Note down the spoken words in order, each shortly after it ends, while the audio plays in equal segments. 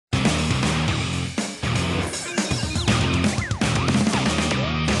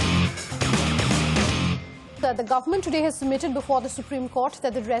the government today has submitted before the Supreme Court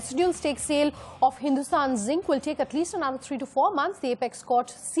that the residual stake sale of Hindustan Zinc will take at least another 3 to 4 months. The apex court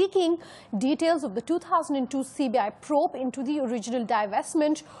seeking details of the 2002 CBI probe into the original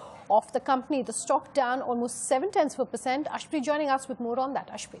divestment of the company. The stock down almost 0.7%. Ashpreet joining us with more on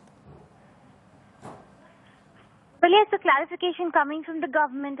that. Ashpreet. Well, yes, the clarification coming from the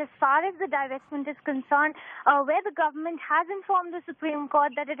government as far as the divestment is concerned, where the government has informed the Supreme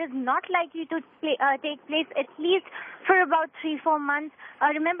Court that it is not likely to take place at least for about 3-4 months.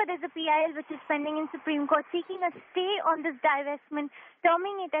 Remember, there's a PIL which is pending in Supreme Court seeking a stay on this divestment,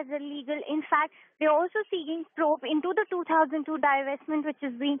 terming it as illegal. In fact, they're also seeking probe into the 2002 divestment, which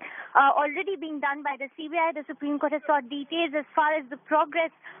is already being done by the CBI. The Supreme Court has sought details as far as the progress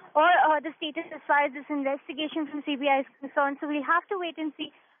or the status as far as this investigation from CBI is concerned. So we'll have to wait and see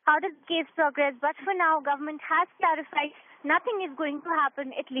how does the case progress. But for now, government has clarified nothing is going to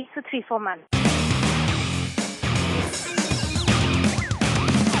happen at least for 3-4 months.